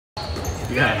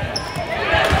Yeah.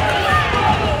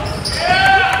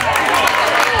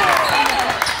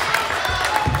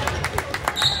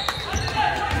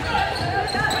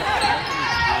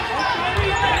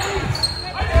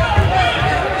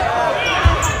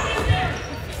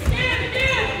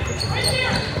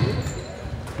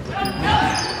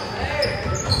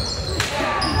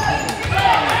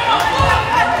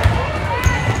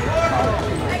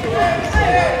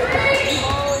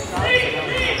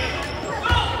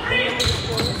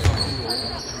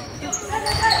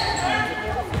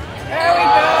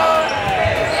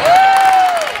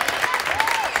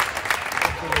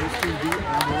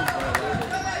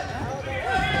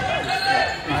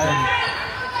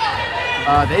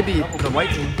 They beat the white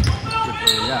team.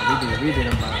 Yeah, we beat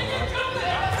them by a lot.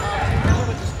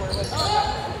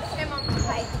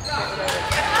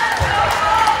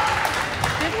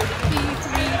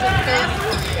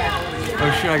 Oh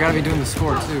shoot, I gotta be doing the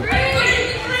score too.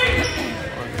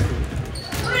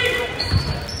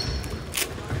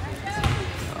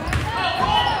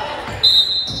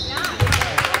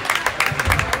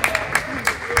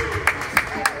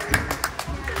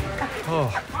 Oh,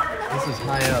 this is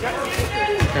high up.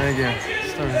 Gonna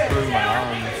start hurting my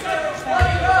arms.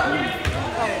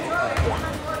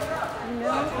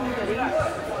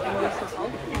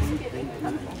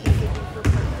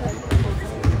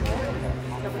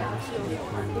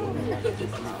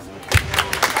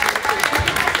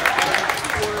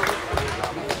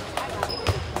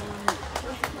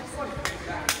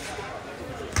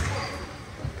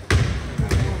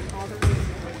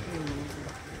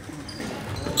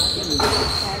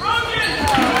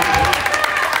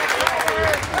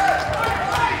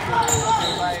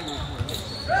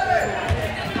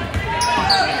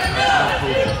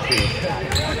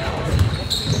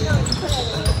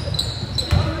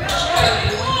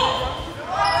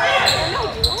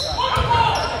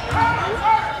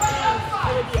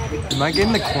 Am I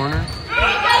getting the corner?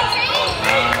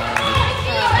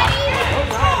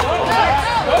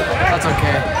 That's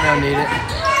okay. I don't need it.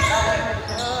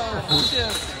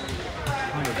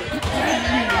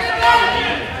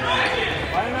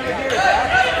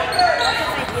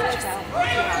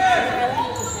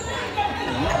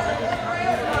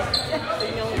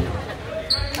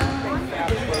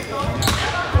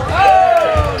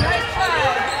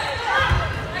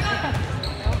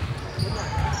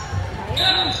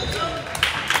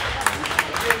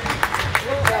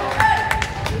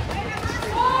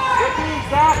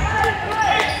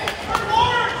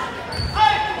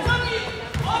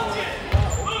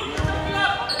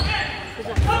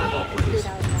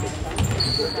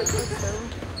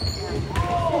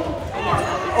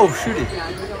 Oh, shoot it.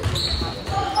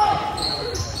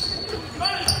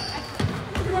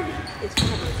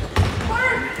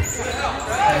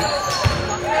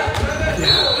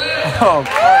 Oh,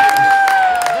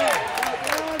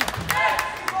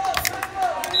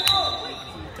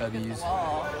 W's.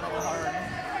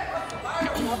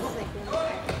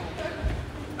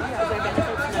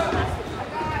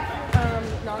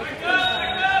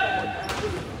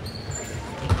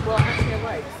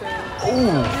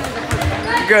 Ooh.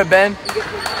 Good, Ben.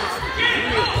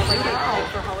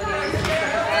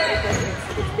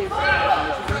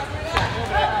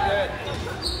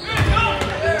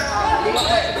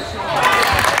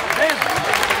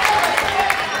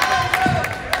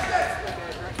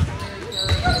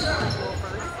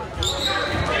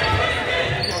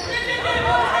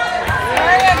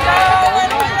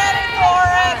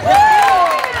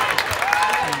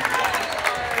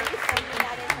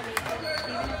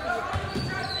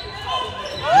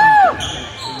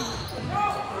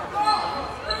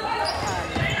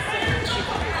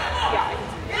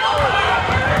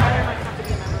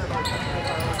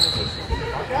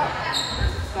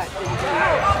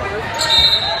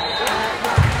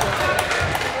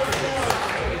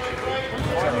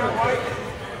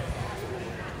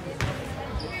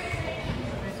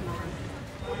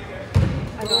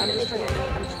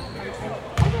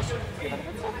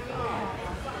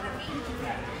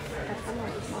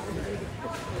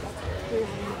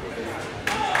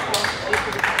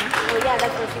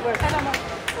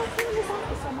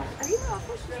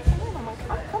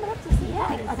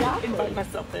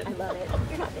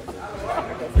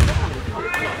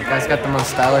 You guys got the most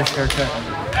stylish haircut.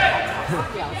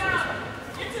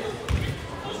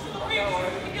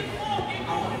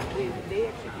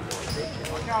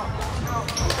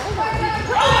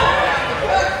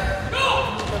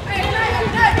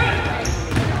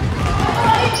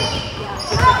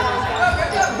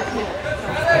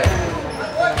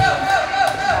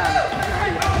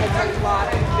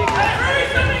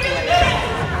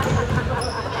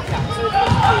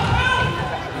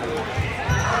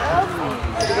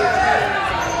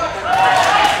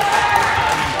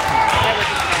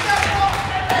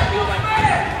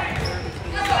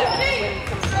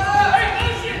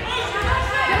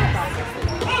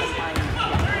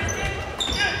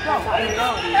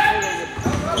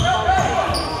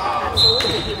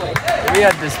 We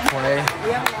had this play.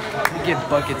 We get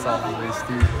buckets off of this,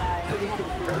 dude.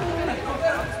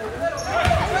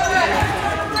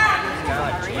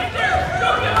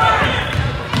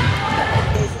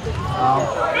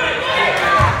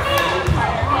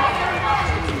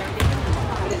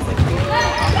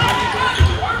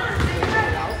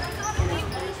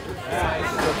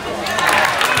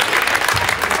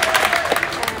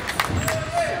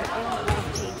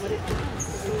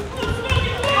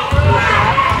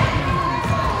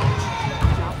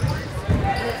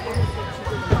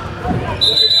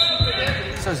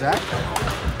 So Zach?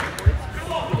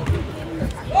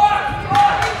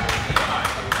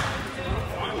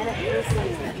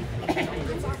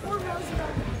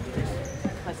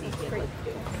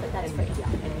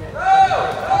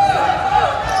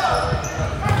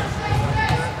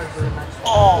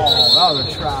 Oh, that was a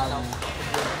travel.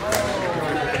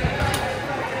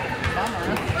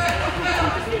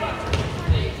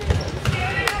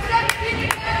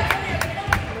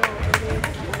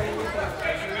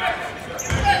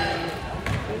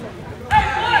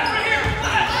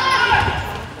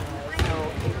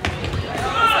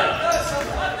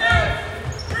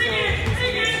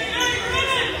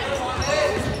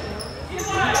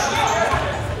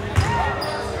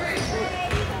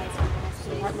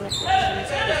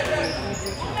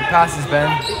 Passes, Ben.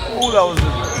 Oh, that was a...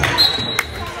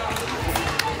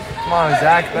 Come on,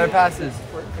 Zach. Better passes.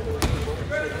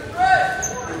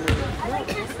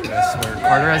 I swear,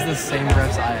 Carter has the same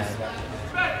reps I had.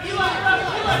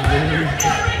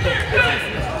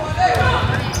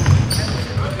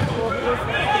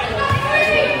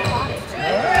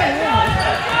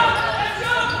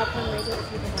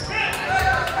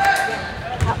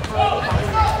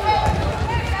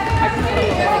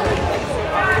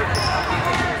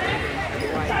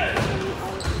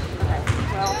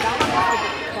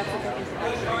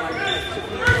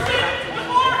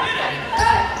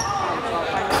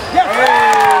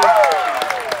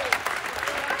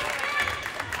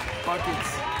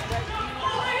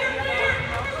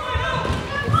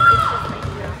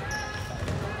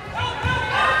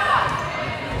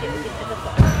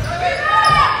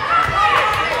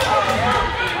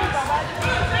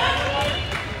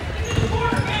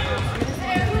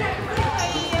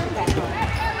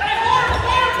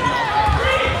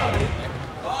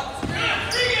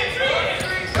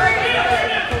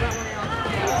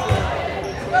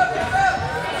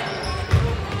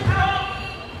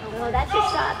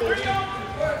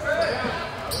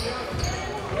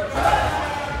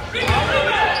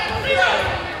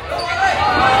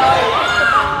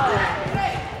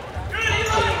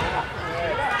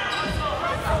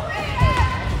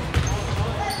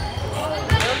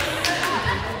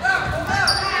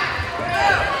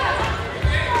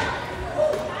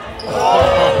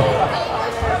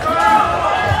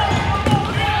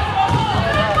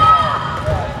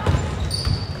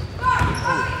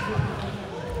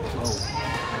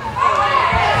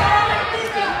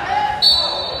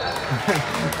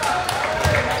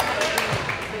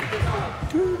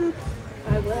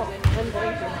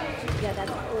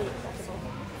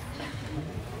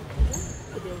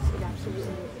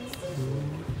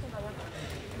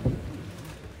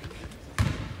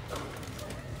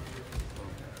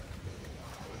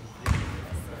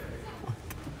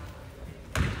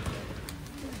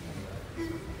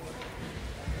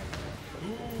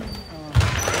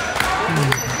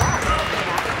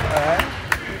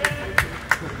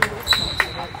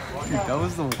 That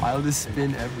was the wildest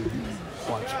spin ever.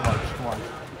 Watch.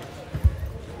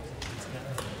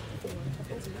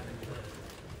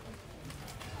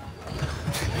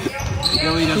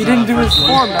 He didn't do his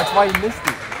form, that's why he missed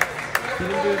it. He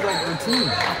didn't do his routine.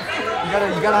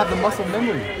 You gotta have the muscle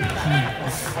memory.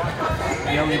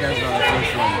 He only does the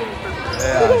first one.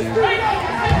 Yeah, dude.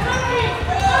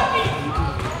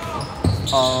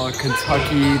 Oh,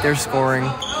 Kentucky, they're scoring.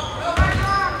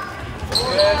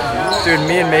 Dude,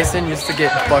 me and Mason used to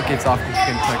get buckets off of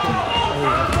Kentucky.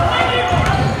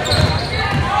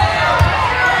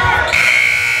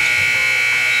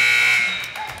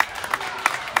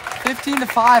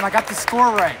 15-5, I got the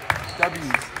score right. W's.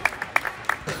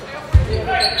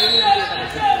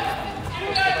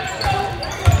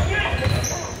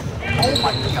 Oh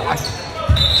my gosh.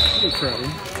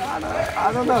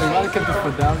 I don't know, he might have kept his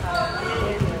foot down.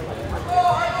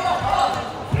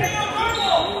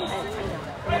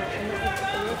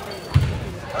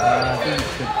 I think he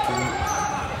should do.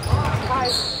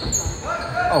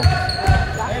 Oh.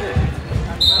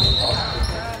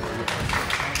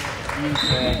 You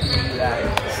can't do that.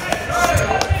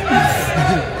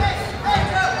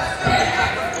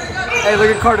 Hey,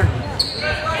 look at Carter.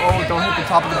 Oh, don't hit the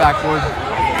top of the backboard.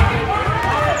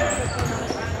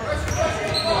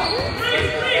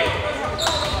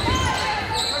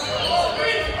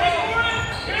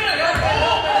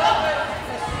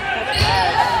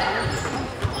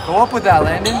 Go up with that,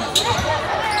 Landon.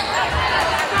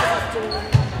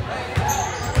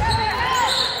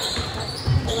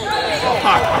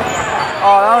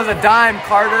 Oh, that was a dime,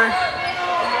 Carter.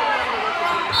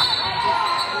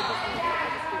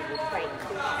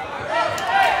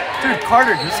 Dude,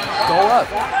 Carter, just go up.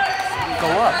 Go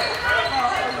up.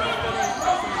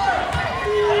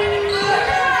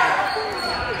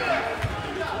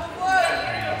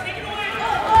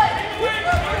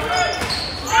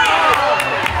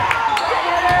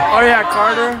 Oh yeah,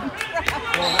 Carter.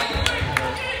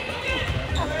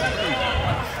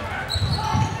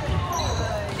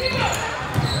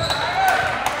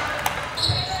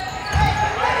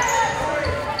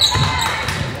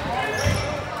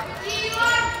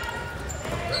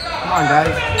 Come on,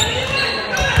 guys.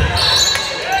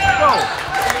 Go.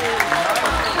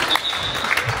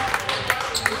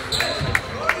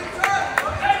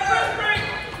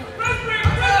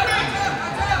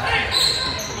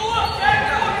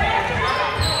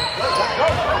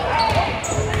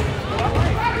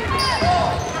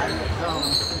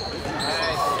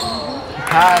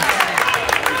 Pass.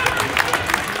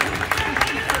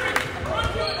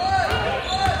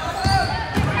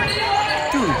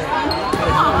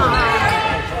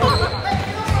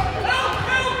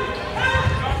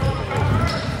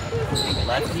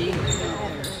 Lefty.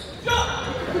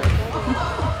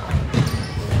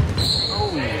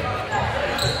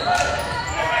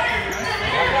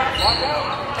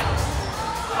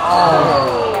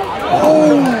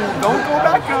 Oh, don't go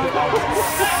back up.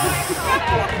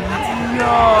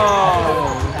 No.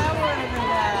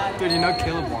 Dude, you know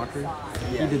Caleb Walker? Yeah.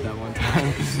 He did that one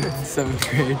time. 7th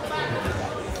grade.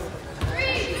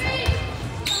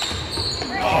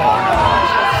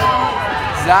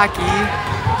 Zachy.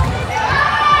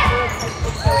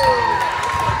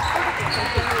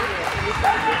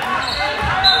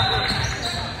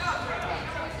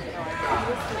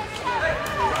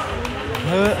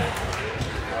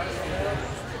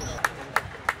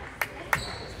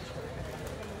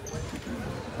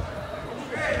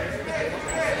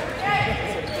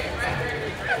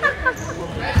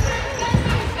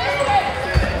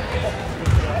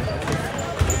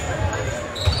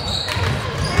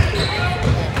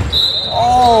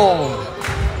 Oh,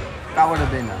 that would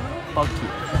have been a fuck you.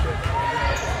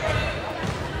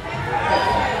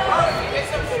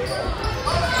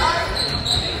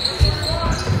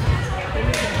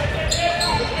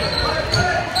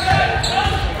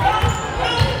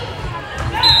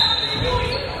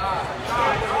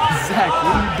 Zach,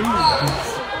 what are you doing?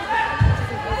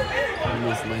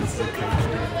 Miss Lance the coach.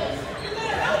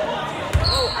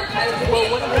 Well,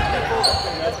 one of the people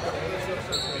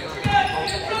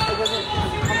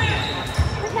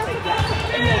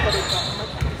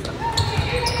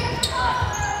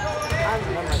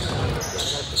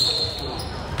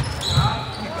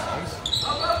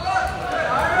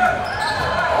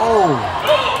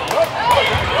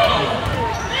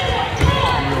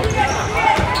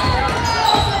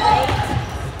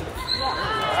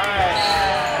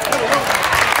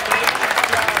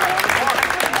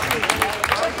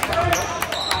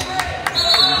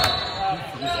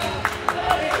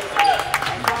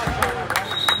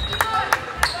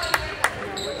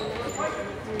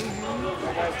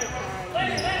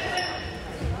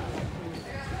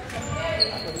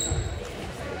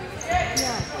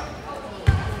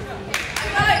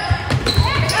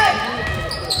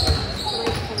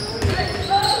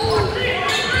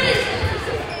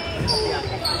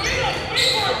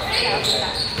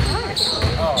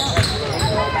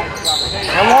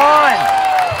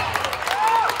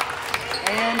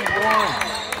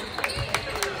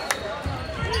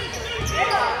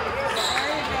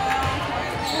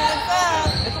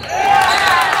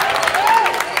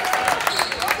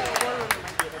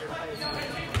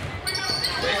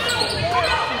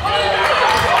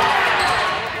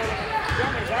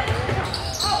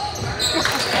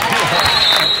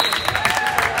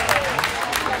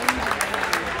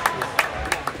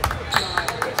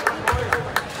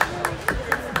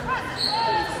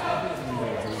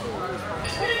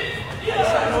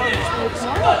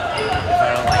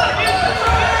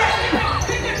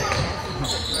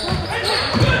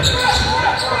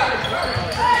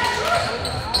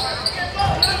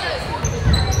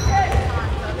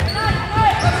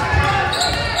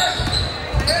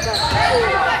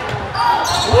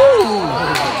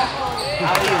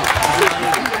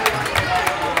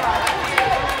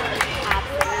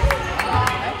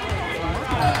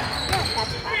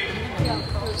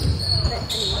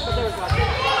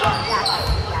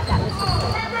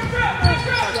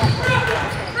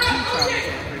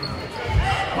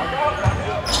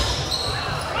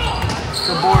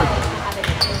The board.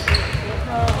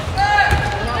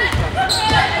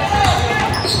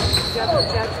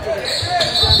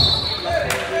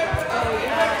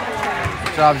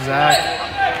 Good job, Zach.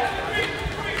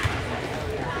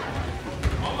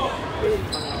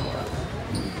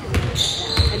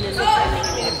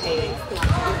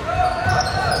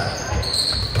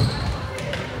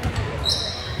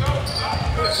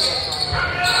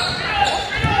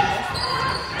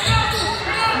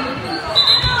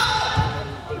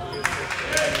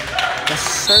 Yes,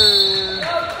 sir.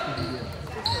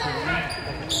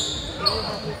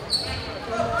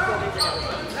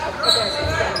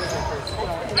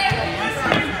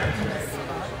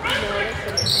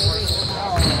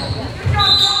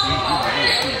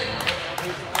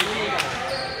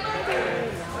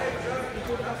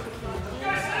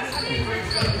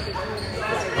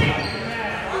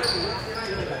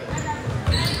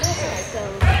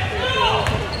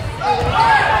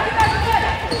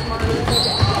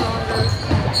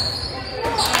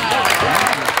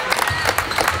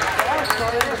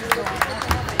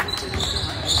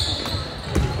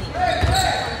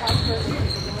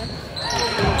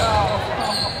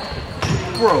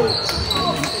 Bro.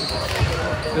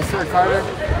 Yes, sir, Carter.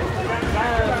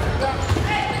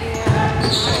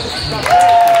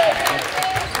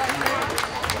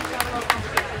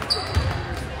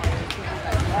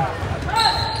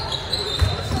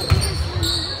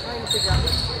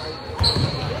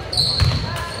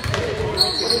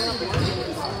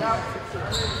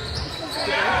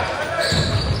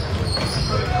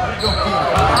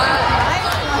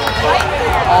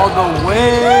 All the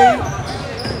way.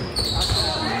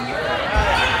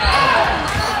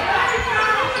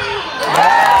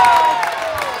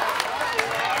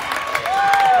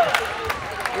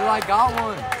 I got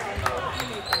one.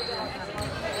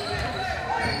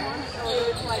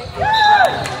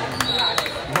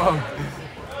 Whoa.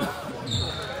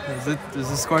 Does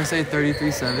the score say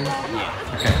 33-7? Yeah.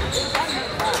 Okay.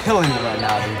 Killing me right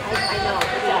now, dude.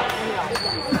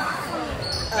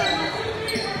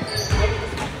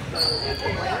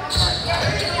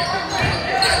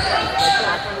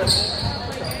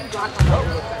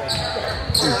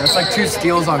 Dude, that's like 2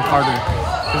 steals on Carter.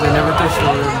 Because they never touched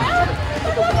the rim.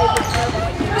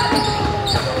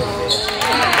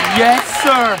 Yes,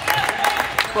 sir.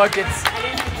 Buckets.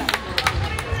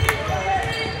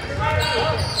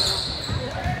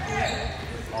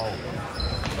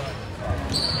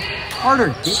 Carter,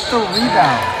 get the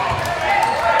rebound.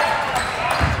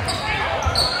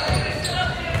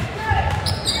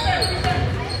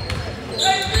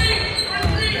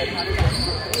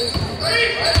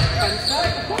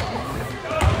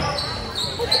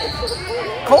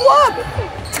 Go up!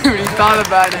 Dude, he thought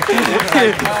about it.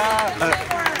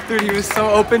 Dude, he was so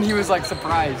open, he was like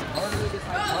surprised.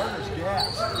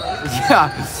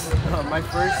 Yeah. My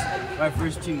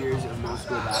first 2 years of middle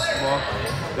school basketball,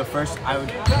 the first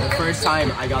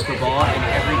time I got the ball, and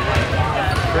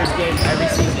first game every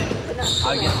season,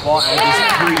 I would get the ball and I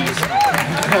would just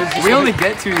freeze. We only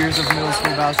get 2 years of middle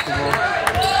school basketball.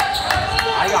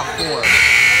 I got 4. Oh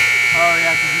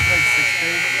yeah, because you played 6th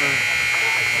grade.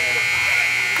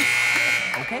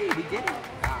 Okay, we did it.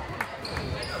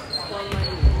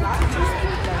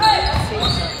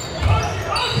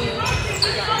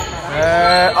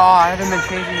 I haven't been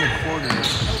changing the quarters.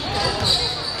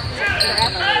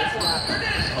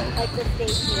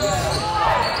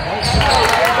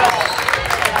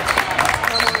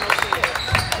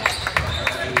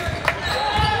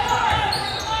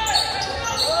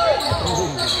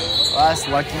 Well, that's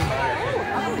lucky.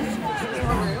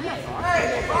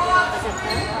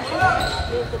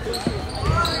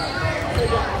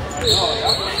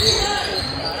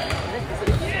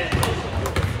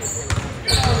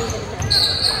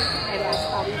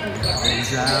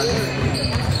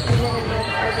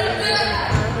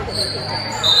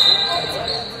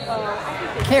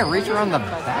 Can't reach around the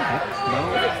back. No.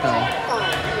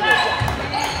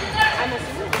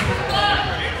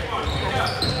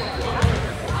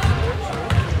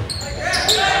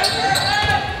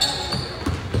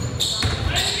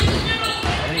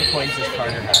 How many points does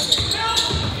Carter have?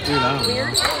 Dude, I don't know.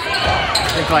 I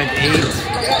think like 8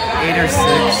 or 6.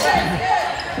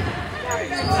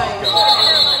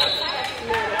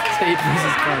 Tate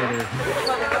versus Carter.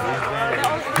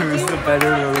 Who's the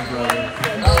better little brother?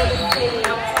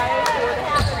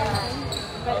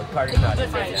 Carter's not in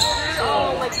right now.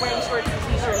 Oh, like wearing shorts and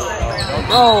t-shirts.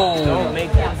 Don't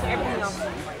make that.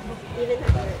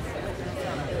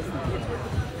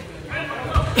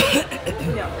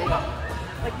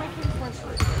 Like my kids weren't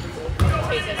shorts.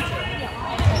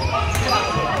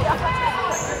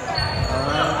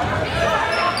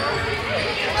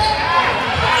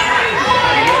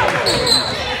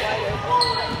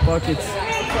 buckets.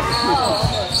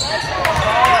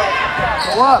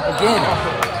 Go up again.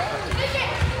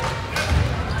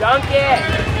 Dunk it.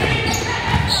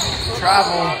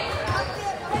 Travel.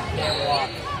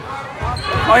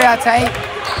 Oh yeah, Tank.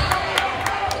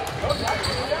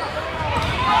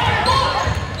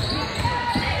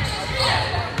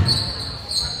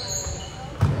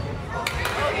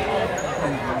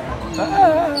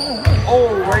 Oh,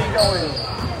 where are you going?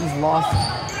 He's lost.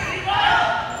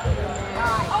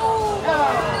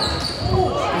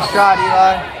 Good shot,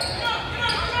 Eli.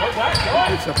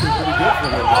 It's something pretty good for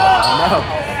him. I know.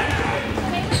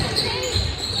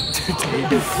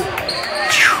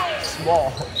 Small.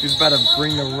 He's about to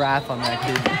bring the wrath on that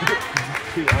kid.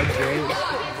 Dude, Andre,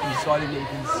 you saw him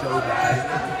making so bad.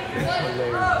 It's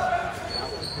hilarious.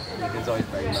 Nathan's always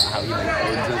bragging about how he like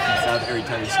owns us and stuff every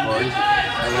time he scores.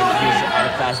 And then he's on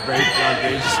a fast break and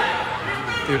Andre just...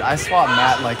 Dude, I swapped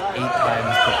Matt like 8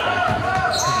 times per practice.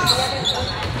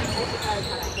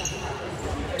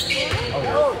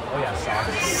 Oh yeah,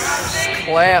 socks.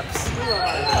 Clamps.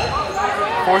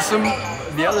 Force him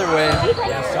the other way.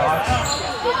 Yeah, socks.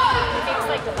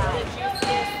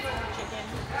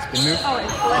 Spin move.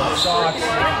 Socks.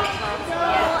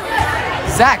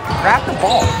 Zach, grab the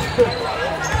ball.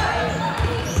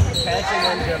 Passing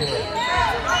one dribble.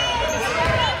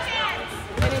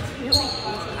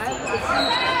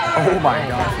 Oh my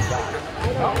god.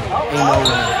 Ain't no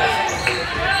way.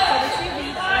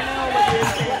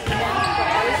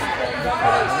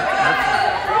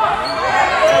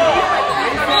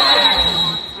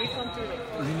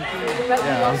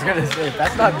 Yeah, I was gonna say, if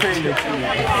that's not pretty good, you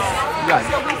got it.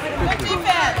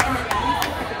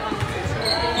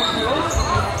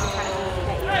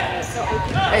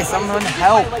 Hey, someone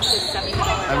help.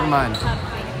 Never mind.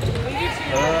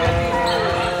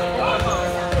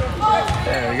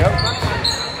 There we go.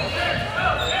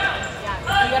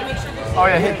 Oh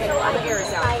yeah, hit.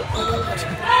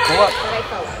 Go up.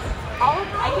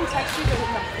 I can text you,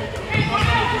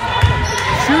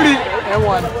 Shoot it. And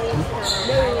one.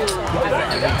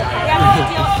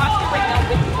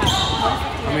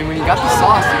 I mean, when you got the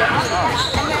sauce, you got the sauce.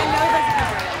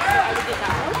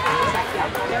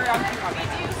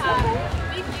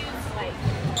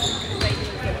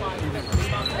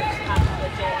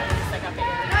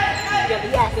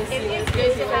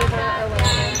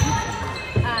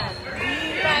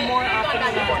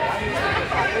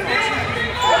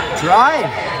 Drive.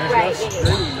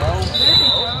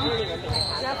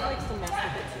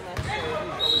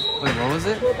 Wait, what was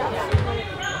it?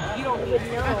 You don't even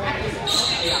know.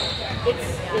 It's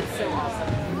so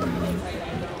awesome.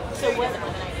 So what?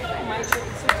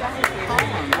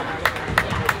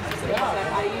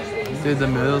 Dude, the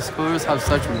middle schoolers have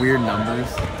such weird numbers.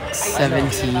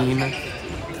 17,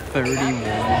 31.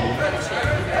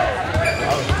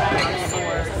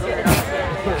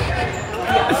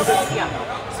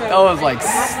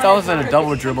 That wasn't a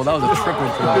double dribble, that was a triple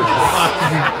dribble.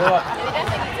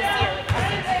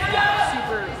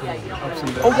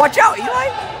 Oh, watch out, Eli!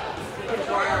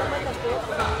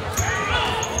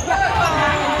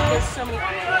 There's so many.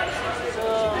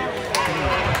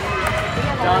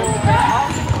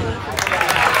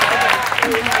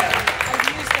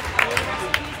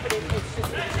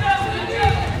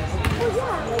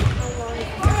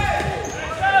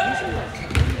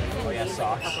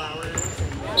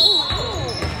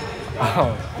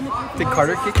 Oh, did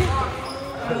Carter kick it? It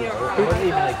wasn't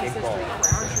even like big ball.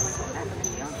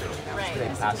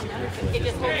 Like passing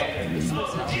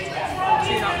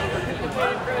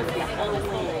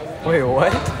Wait,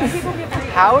 what?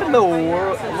 How in the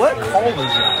world? What call was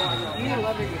that?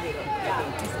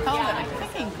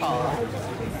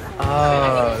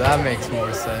 Oh, that makes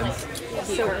more sense.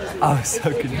 I was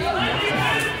so confused.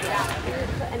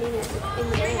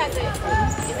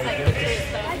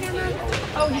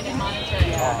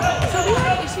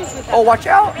 Oh, watch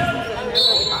out!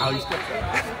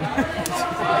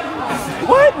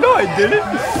 What? No, I didn't.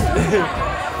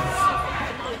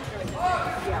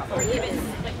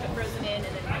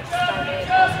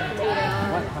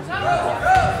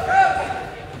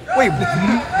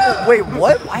 Wait,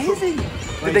 what? Why is it?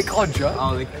 Did they call jump?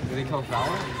 Oh, did they call foul?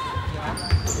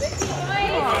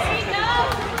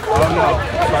 Oh no,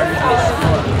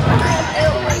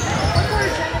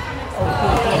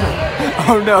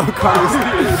 Oh no, Carter's.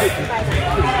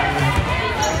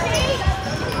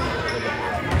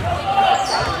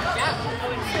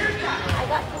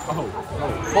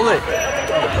 Pull it.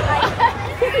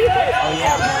 Oh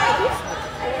yeah.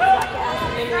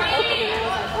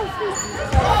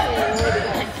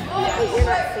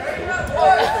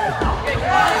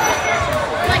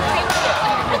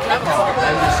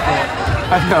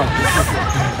 I know.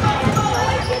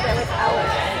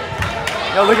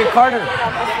 Yo, look at Carter.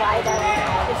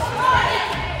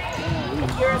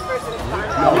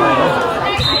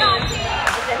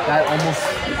 That almost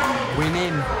went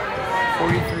in.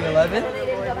 43-11?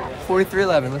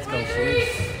 43-11. Let's go. This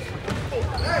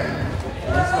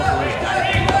is the worst guy.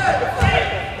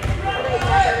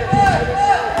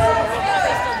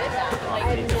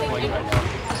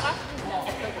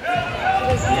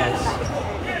 Yes.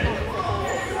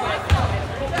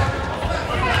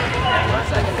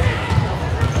 What's that?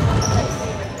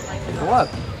 Go up.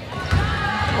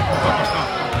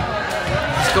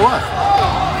 Just go up.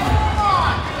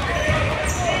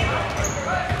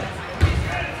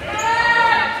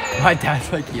 My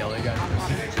dad's like yelling at me.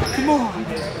 Come on.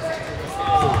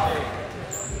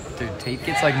 Dude, Tate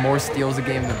gets like more steals a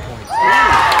game than points. 1,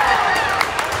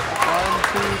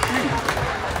 2, 3.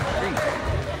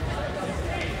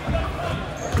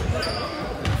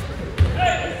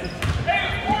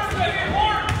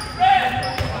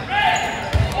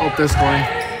 Hope they're scoring.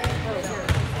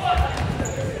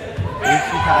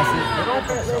 If you pass it.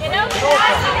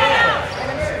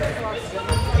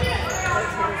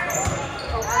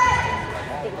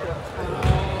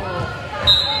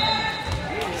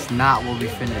 It's not what we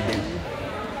finna do.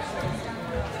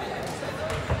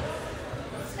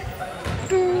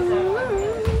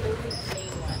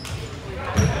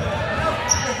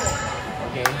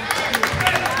 Okay.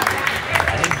 I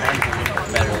think Ben's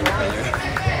better than Taylor.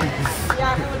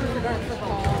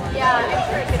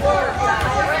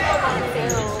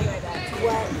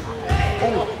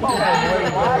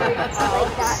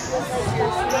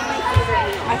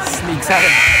 Sneaks at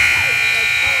him.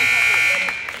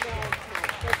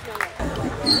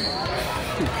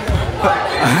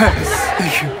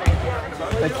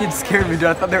 That kid scared me, dude.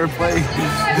 I thought they were playing.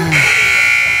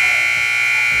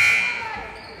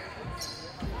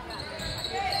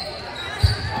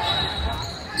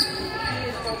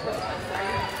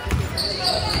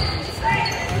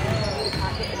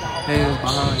 Hey, it's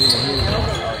behind you.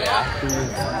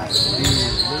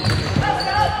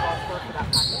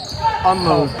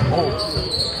 Unload.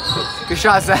 Oh. Good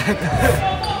shot, Zach.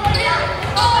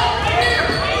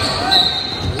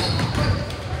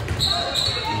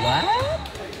 What?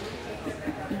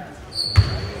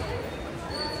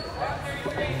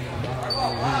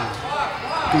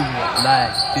 Do you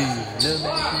like, do you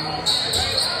love me?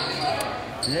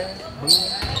 Yeah,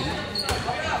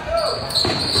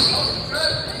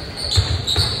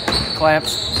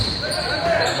 clamps.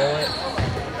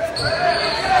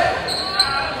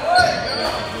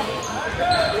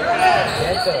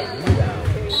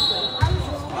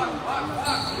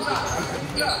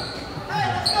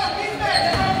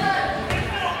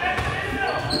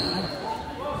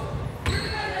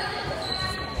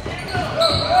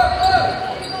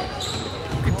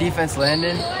 Good defense,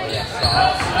 Landon.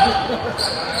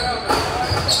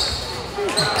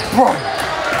 Bro,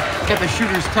 get the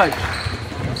shooter's touch.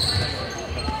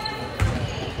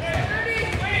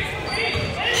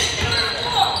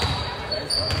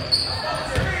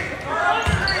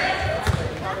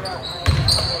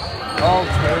 Oh,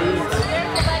 Tate.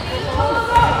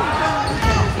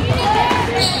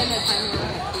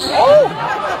 Oh!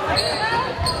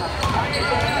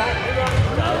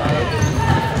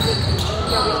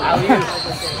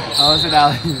 How was it,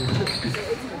 alley?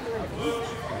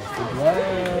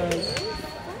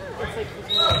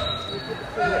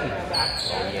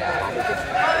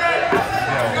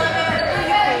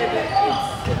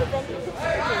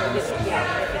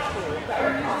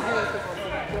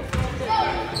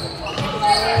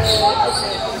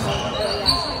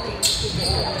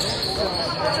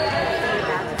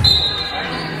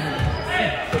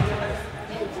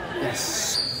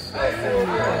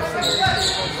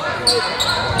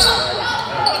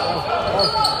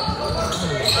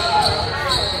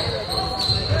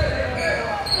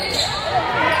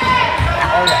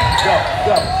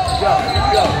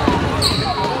 Go.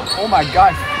 Oh my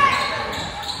gosh.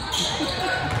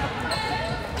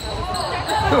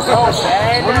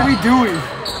 What are we doing?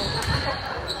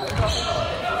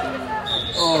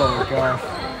 Oh gosh.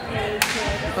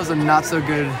 That was a not so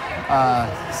good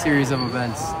series of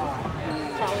events.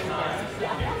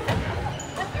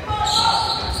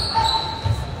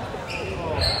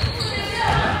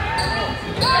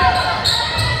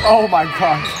 Oh my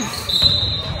gosh.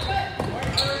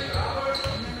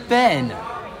 Ben.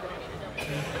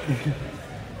 Is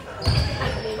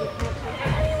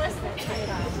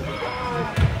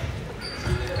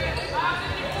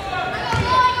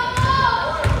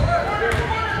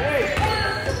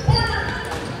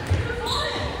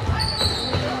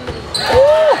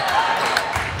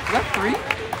that 3?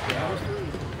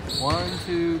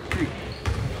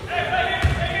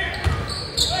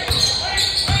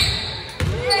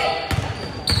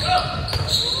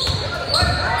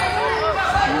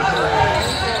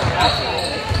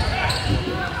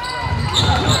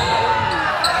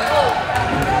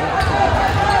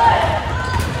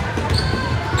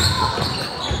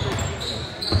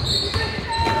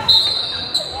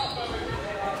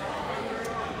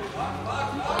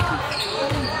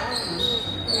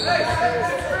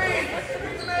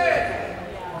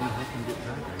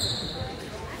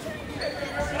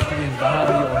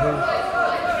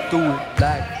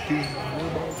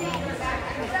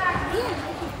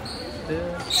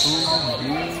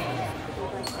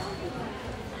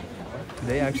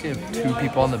 They actually have 2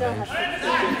 people on the bench.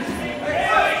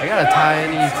 I got a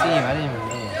tiny team. I didn't even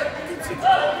know.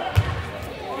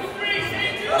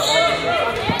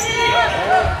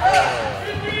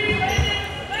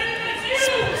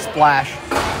 Splash.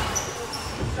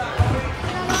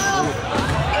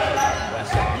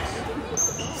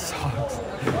 Sucks.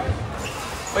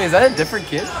 Wait, is that a different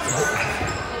kid?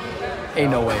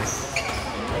 Ain't no way.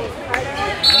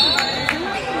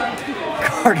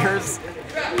 Carter's.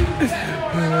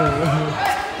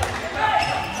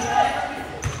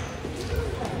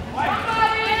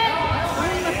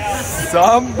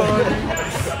 Somebody.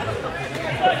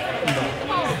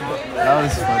 That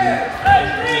was funny.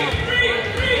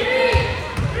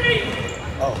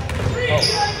 Oh.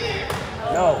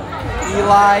 No.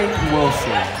 Eli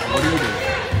Wilson. What are you doing?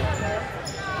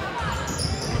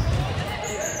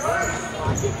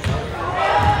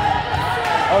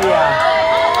 Oh yeah.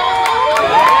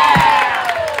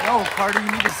 No, Carter, you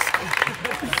need to.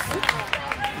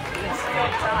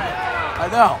 I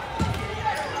know.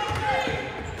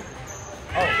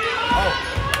 Oh.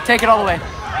 Take it all the way.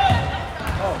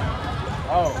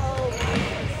 Oh,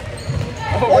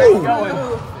 where are you going?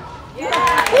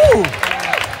 Ooh.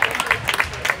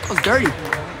 That was dirty.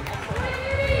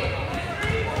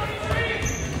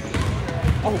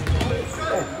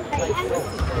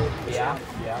 Yeah.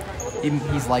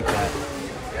 He's like that.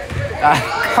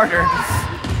 Carter. Oh,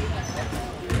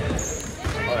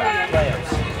 yeah. Players.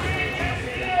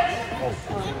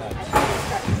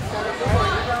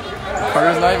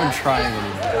 Carter's not even trying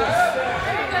anymore.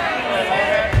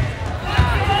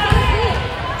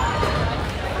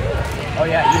 Oh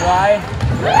yeah, Eli.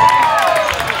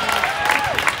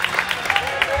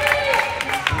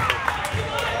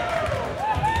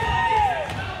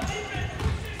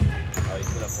 Oh, he's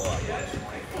gonna pull up.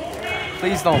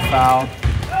 Please don't foul.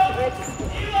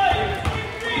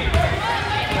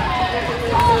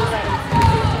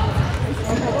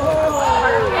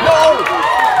 No!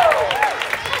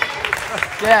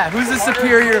 Yeah, who's the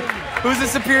superior? Who's the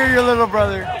superior little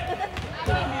brother?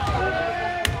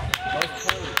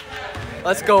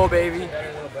 Let's go, baby.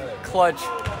 Clutch.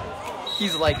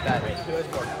 He's like that. Who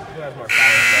has more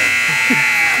fouls, though?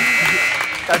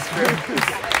 That's true.